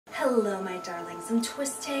Hello my darlings, I'm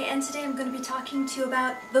TwisTay and today I'm going to be talking to you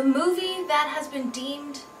about the movie that has been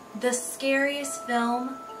deemed the scariest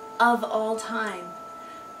film of all time.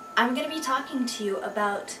 I'm going to be talking to you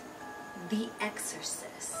about The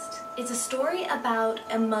Exorcist. It's a story about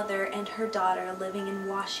a mother and her daughter living in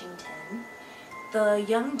Washington. The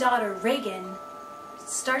young daughter, Reagan,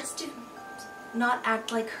 starts to not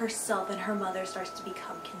act like herself and her mother starts to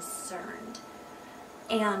become concerned.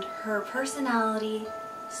 And her personality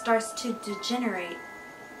starts to degenerate,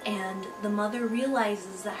 and the mother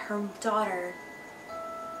realizes that her daughter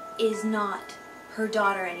is not her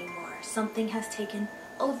daughter anymore. Something has taken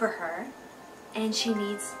over her and she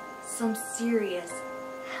needs some serious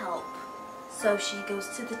help. So she goes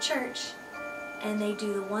to the church and they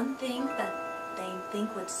do the one thing that they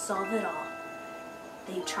think would solve it all.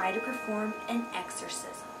 They try to perform an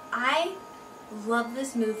exorcism. I love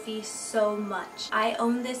this movie so much. I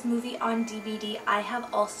own this movie on DVD. I have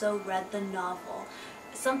also read the novel.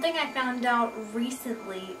 Something I found out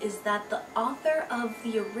recently is that the author of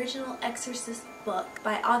the original Exorcist book,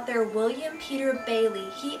 by author William Peter Bailey,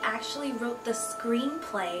 he actually wrote the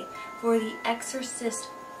screenplay for the Exorcist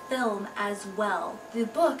film as well. The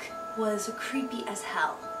book was creepy as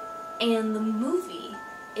hell, and the movie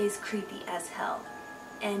is creepy as hell.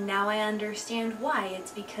 And now I understand why.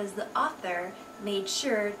 It's because the author made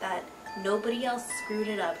sure that nobody else screwed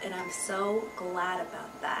it up, and I'm so glad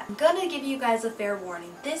about that. I'm gonna give you guys a fair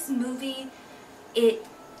warning. This movie, it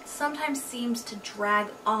sometimes seems to drag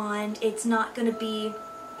on. It's not gonna be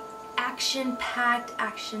action-packed,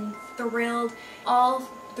 action-thrilled all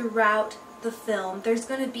throughout the film. There's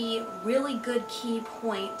gonna be really good key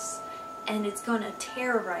points, and it's gonna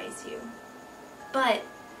terrorize you. But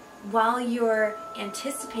while you're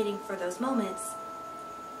anticipating for those moments,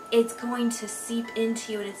 it's going to seep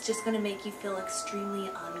into you and it's just going to make you feel extremely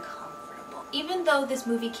uncomfortable. Even though this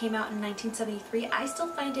movie came out in 1973, I still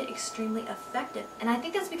find it extremely effective. And I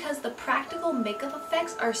think that's because the practical makeup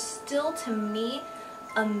effects are still, to me,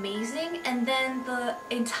 amazing. And then the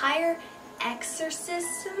entire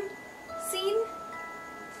exorcism scene,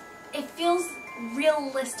 it feels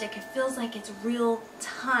realistic. It feels like it's real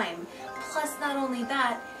time. Plus, not only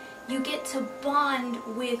that, you get to bond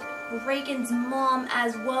with Reagan's mom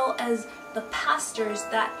as well as the pastors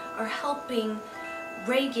that are helping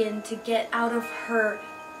Reagan to get out of her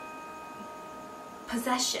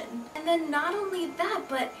possession. And then not only that,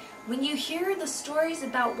 but when you hear the stories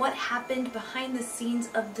about what happened behind the scenes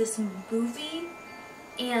of this movie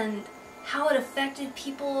and how it affected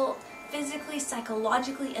people physically,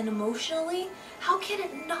 psychologically, and emotionally, how can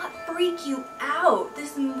it not freak you out?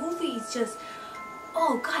 This movie is just,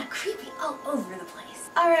 oh god, creepy all over the place.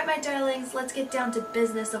 Alright my darlings, let's get down to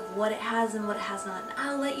business of what it has and what it has not. And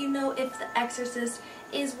I'll let you know if The Exorcist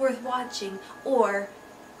is worth watching, or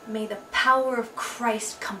may the power of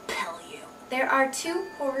Christ compel you. There are two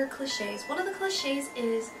horror cliches. One of the cliches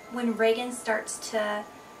is when Reagan starts to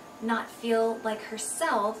not feel like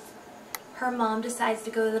herself, her mom decides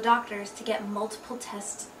to go to the doctors to get multiple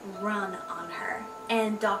tests run on her.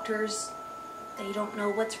 And doctors, they don't know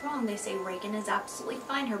what's wrong. They say Reagan is absolutely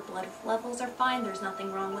fine, her blood levels are fine, there's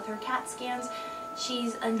nothing wrong with her CAT scans,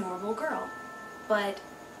 she's a normal girl. But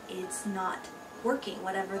it's not working,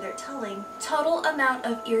 whatever they're telling. Total amount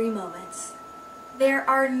of eerie moments. There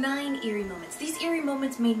are 9 eerie moments. These eerie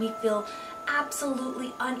moments made me feel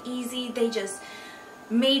absolutely uneasy. They just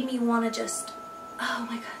made me want to just, oh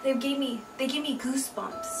my god, they gave me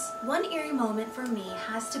goosebumps. One eerie moment for me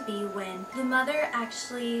has to be when the mother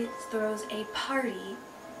actually throws a party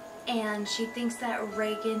and she thinks that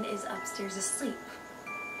Reagan is upstairs asleep.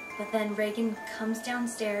 But then Reagan comes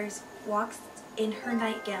downstairs, walks in her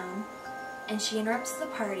nightgown, and she interrupts the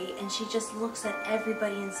party and she just looks at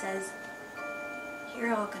everybody and says,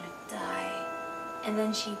 "You're all gonna die." And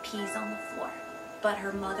then she pees on the floor. But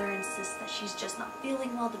her mother insists that she's just not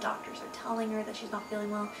feeling well. The doctors are telling her that she's not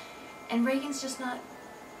feeling well. And Reagan's just not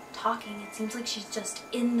talking. It seems like she's just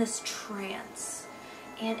in this trance.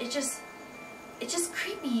 And it just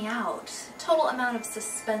creeped me out. Total amount of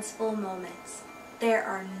suspenseful moments. There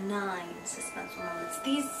are 9 suspenseful moments.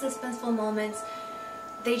 These suspenseful moments,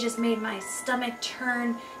 they just made my stomach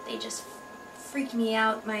turn. They just freaked me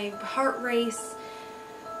out. My heart race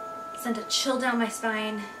sent a chill down my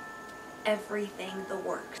spine. Everything the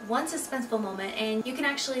works. One suspenseful moment, and you can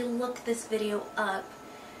actually look this video up,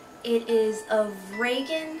 it is of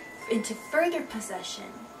Reagan into further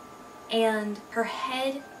possession, and her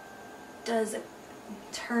head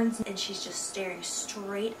turns and she's just staring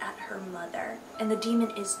straight at her mother, and the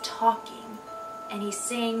demon is talking and he's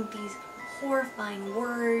saying these horrifying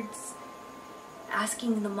words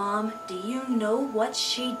asking the mom, "Do you know what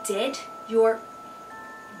she did? Your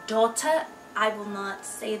daughter?" I will not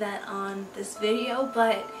say that on this video,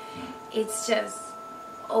 but it's just,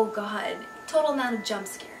 oh god. Total amount of jump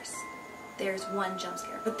scares. There's one jump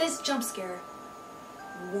scare, but this jump scare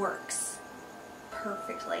works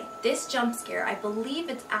perfectly. This jump scare, I believe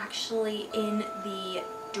it's actually in the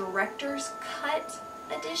director's cut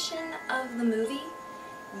edition of the movie.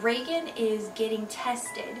 Reagan is getting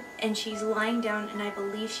tested and she's lying down, and I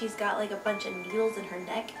believe she's got like a bunch of needles in her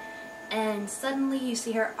neck, and suddenly you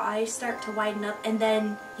see her eyes start to widen up, and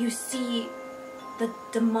then you see the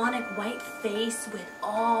demonic white face with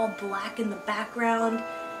all black in the background.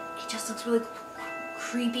 It just looks really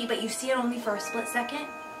creepy, but you see it only for a split second,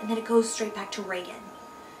 and then it goes straight back to Reagan.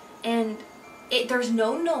 And there's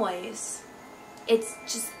no noise. It's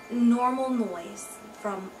just normal noise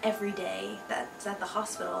from every day that's at the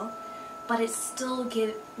hospital, but it still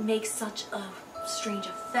makes such a strange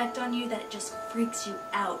effect on you that it just freaks you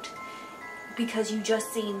out, because you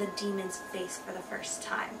just seen the demon's face for the first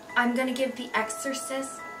time. I'm gonna give The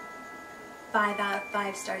Exorcist 5 out of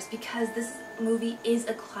 5 stars because this movie is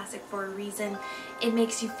a classic for a reason. It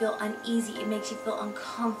makes you feel uneasy, it makes you feel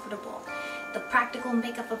uncomfortable. The practical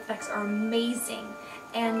makeup effects are amazing,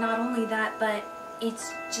 and not only that, but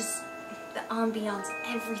it's just the ambiance,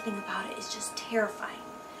 everything about it is just terrifying.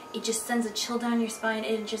 It just sends a chill down your spine,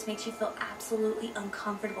 and it just makes you feel absolutely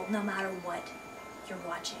uncomfortable no matter what you're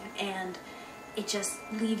watching, and it just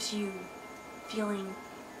leaves you feeling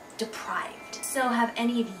deprived. So have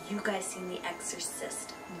any of you guys seen The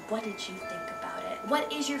Exorcist? What did you think about it?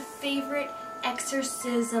 What is your favorite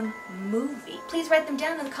exorcism movie? Please write them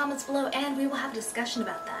down in the comments below and we will have a discussion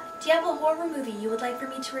about that. Do you have a horror movie you would like for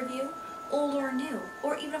me to review? Old or new?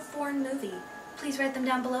 Or even a foreign movie? Please write them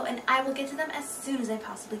down below and I will get to them as soon as I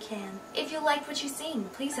possibly can. If you liked what you've seen,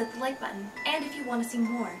 please hit the like button. And if you want to see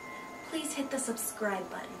more, please hit the subscribe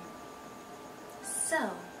button.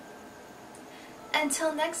 So,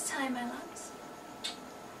 until next time, my loves.